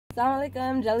Assalam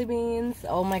alaikum, jellybeans.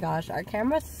 Oh my gosh, our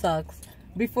camera sucks.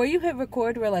 Before you hit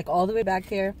record, we're like all the way back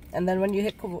here, and then when you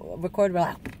hit record, we're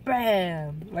like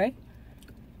bam, right?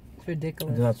 It's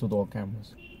ridiculous. That's with all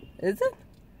cameras. Is it?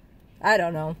 I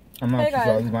don't know. I'm not hey too sure. guys.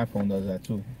 At least my phone does that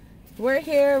too. We're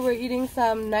here. We're eating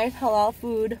some nice halal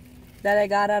food that I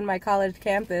got on my college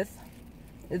campus.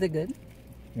 Is it good?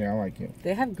 Yeah, I like it.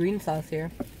 They have green sauce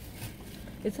here.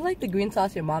 It's like the green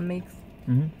sauce your mom makes.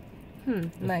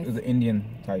 Nice. It's the Indian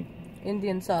type.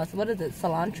 Indian sauce. What is it?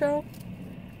 Cilantro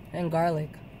and garlic.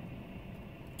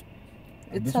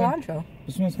 It's cilantro.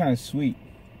 This one's kind of sweet.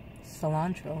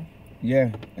 Cilantro. Yeah,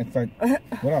 it's like,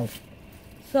 what else?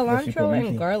 Cilantro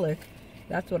and garlic.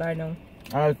 That's what I know.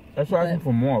 That's why I asking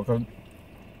for more, because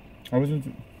I wasn't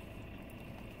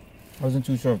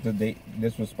too sure if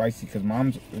this was spicy, because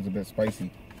mom's is a bit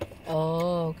spicy.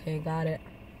 Oh, okay, got it.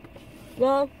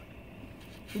 Well,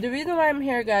 the reason why I'm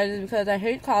here, guys, is because I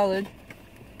hate college.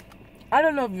 I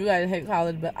don't know if you guys hate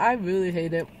college, but I really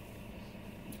hate it.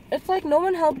 It's like no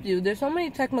one helped you. There's so many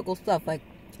technical stuff. Like,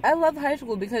 I love high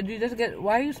school because you just get...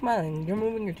 Why are you smiling? You're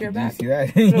moving your chair back.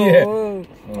 Did you see that? Yeah. Oh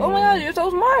my god, you're so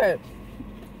smart.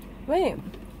 Wait.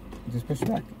 Just push it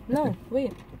back. No,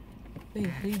 wait. Wait,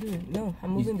 what are you doing? No,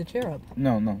 I'm moving the chair up.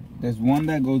 No. There's one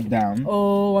that goes down.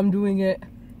 Oh, I'm doing it.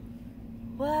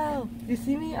 Wow. You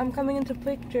see me? I'm coming into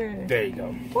picture. There you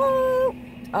go. Woo!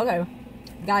 Okay.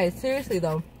 Guys, seriously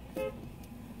though.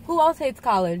 Who else hates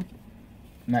college?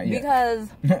 Not yet. Because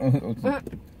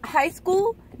high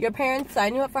school, your parents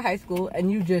sign you up for high school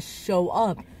and you just show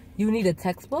up. You need a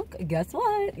textbook? Guess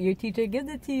what? Your teacher gives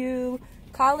it to you.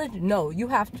 College? No, you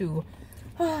have to...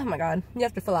 Oh my god. You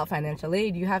have to fill out financial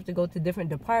aid. You have to go to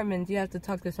different departments. You have to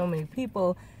talk to so many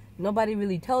people. Nobody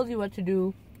really tells you what to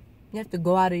do. You have to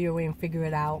go out of your way and figure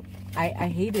it out. I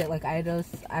hate it. Like, I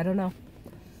don't know.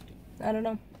 I don't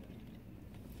know.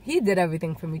 He did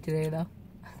everything for me today, though.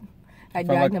 I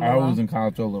dragged him along. I was in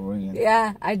college all over again.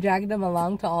 Yeah, I dragged him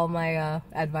along to all my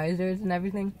advisors and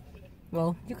everything.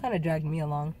 Well, you kind of dragged me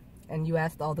along, and you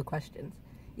asked all the questions.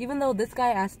 Even though this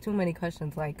guy asked too many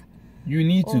questions, like... You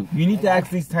need to. You need to ask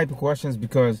these type of questions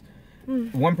because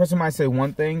one person might say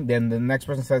one thing, then the next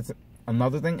person says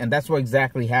another thing, and that's what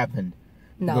exactly happened.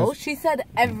 No, she said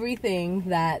everything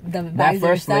that the advisor that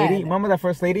first said. lady, remember that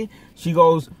first lady? She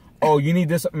goes, oh, you need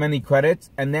this many credits,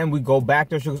 and then we go back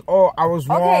there. She goes, oh, I was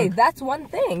wrong. Okay, that's one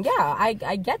thing. Yeah, I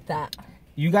get that.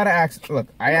 You gotta ask. Look,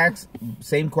 I asked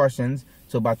same questions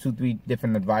to about 2-3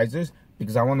 different advisors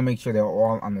because I want to make sure they're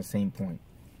all on the same point.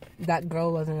 That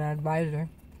girl wasn't an advisor.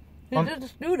 She's just a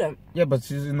student. Yeah, but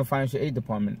she's in the financial aid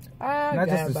department. Not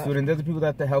just a student. There's the people that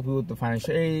have to help you with the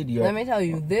financial aid. Let me tell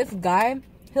you, this guy,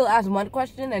 he'll ask one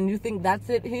question and you think that's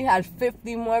it. He has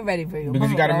 50 more ready for you. Because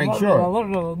you gotta make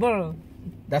sure.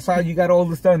 That's how you got all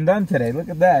the stuff done today. Look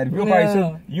at that.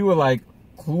 You were like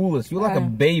clueless. You were like a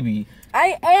baby.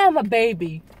 I am a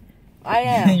baby. I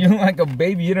am. You're like a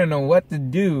baby. You don't know what to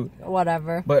do.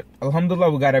 Whatever. But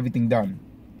alhamdulillah, we got everything done.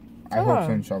 I hope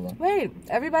so, inshallah. Wait,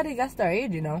 everybody guessed their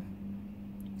age, you know.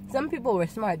 Some people were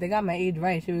smart. They got my age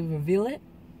right. Should we reveal it?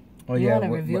 Oh, you yeah. want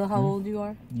to reveal how old you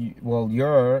are? You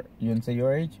didn't say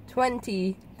your age?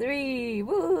 23.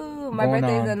 Woo! My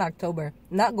birthday is in October.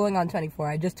 Not going on 24.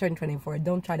 I just turned 24.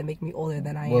 Don't try to make me older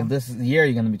than I am. Well, this year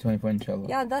you're going to be 24, inshallah.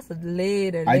 Yeah, that's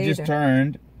later. I just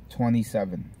turned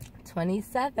 27.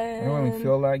 27. I don't really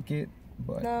feel like it,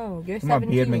 but... No, you're 17.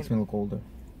 My beard makes me look older.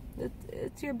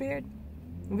 It's your beard.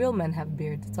 Real men have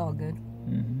beards. It's all good.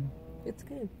 It's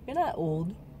good. You're not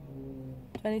old.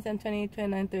 27, 28,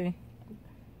 29, 30.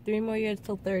 3 more years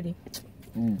till 30.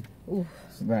 Ooh.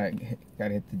 So that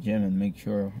gotta hit the gym and make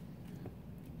sure.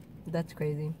 That's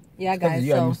crazy. Yeah, guys.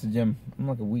 You gotta miss the gym. I'm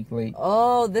like a week late.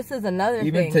 Oh, this is another thing.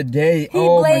 Even today. He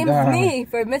blames me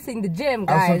for missing the gym,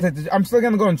 guys. I'm still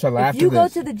gonna go, inshallah. If you go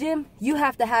to the gym, you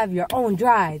have to have your own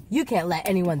drive. You can't let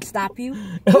anyone stop you.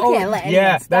 You can't let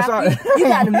anyone stop you. You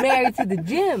gotta marry to the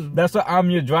gym. That's why I'm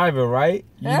your driver, right?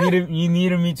 You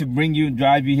needed me to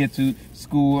drive you here to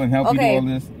school and help you do all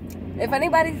this. If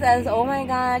anybody says, oh my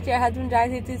gosh, your husband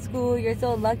drives you to school, you're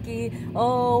so lucky,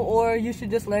 or you should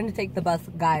just learn to take the bus,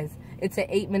 guys, it's an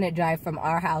 8-minute drive from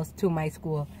our house to my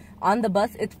school. On the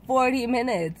bus, it's 40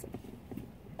 minutes.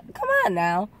 Come on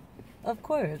now. Of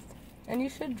course. And you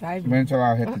should drive me. Until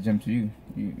I'll hit the gym to you.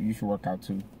 You should work out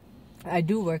too. I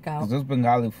do work out. Because those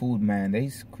Bengali food, man, they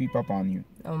creep up on you.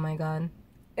 Oh my god.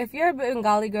 If you're a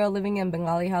Bengali girl living in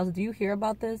Bengali house, do you hear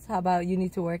about this? How about you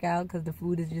need to work out because the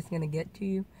food is just going to get to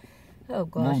you? Oh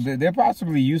gosh. No, they're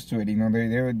possibly used to it, you know.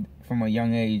 They're from a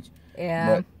young age.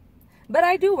 Yeah. But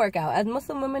I do work out. As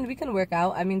Muslim women, we can work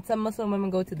out. I mean, some Muslim women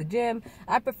go to the gym.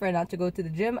 I prefer not to go to the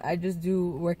gym. I just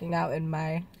do working out in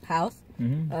my house.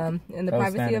 in the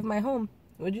privacy of my home.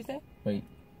 What'd you say? Wait,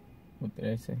 what did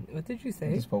I say? What did you say?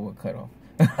 This phone got cut off.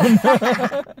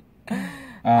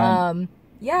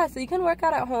 Yeah, so you can work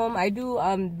out at home. I do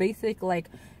basic like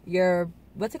your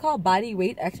what's it called, body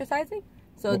weight exercising.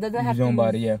 So it doesn't have to use your own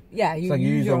body, yeah. Yeah, it's like you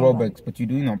use aerobics, but you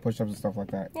do push-ups and stuff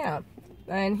like that. Yeah,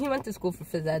 and he went to school for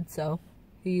phys ed, so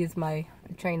he is my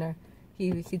trainer.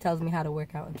 He tells me how to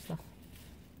work out and stuff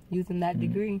using that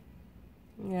degree.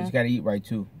 Yeah. You just gotta eat right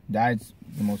too. Diet's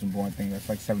the most important thing. That's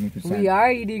like 70%. We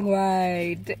are eating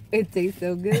right. It tastes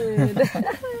so good.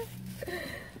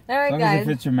 All right, as long guys. as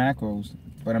it fits your macros.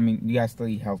 But I mean, you gotta still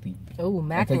eat healthy. Oh,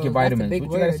 macros. And take your vitamins. That's a big You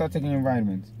word. gotta start taking your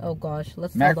vitamins. Oh gosh,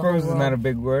 let's tell the whole Macros is world. not a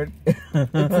big word.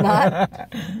 It's not.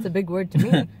 It's a big word to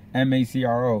me.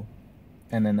 MACRO,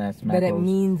 and then that's macros. But it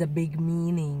means a big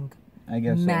meaning. I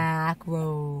guess so.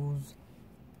 Macros.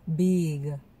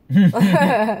 Big.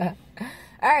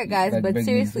 Alright guys, Like but big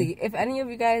seriously, music. if any of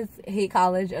you guys hate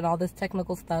college and all this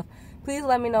technical stuff, please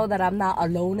let me know that I'm not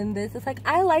alone in this. It's like,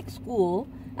 I like school.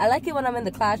 I like it when I'm in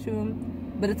the classroom.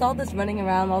 But it's all this running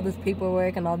around, all this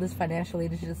paperwork, and all this financial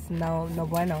aid. It's just no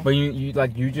bueno. But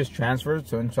you just transferred,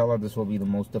 so inshallah this will be the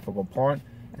most difficult part.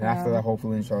 And after that,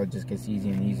 hopefully inshallah it just gets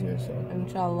easier and easier. So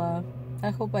Inshallah.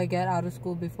 I hope I get out of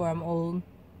school before I'm old.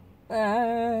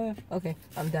 Okay,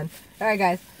 I'm done. Alright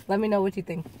guys, let me know what you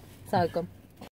think. Assalamu alaikum.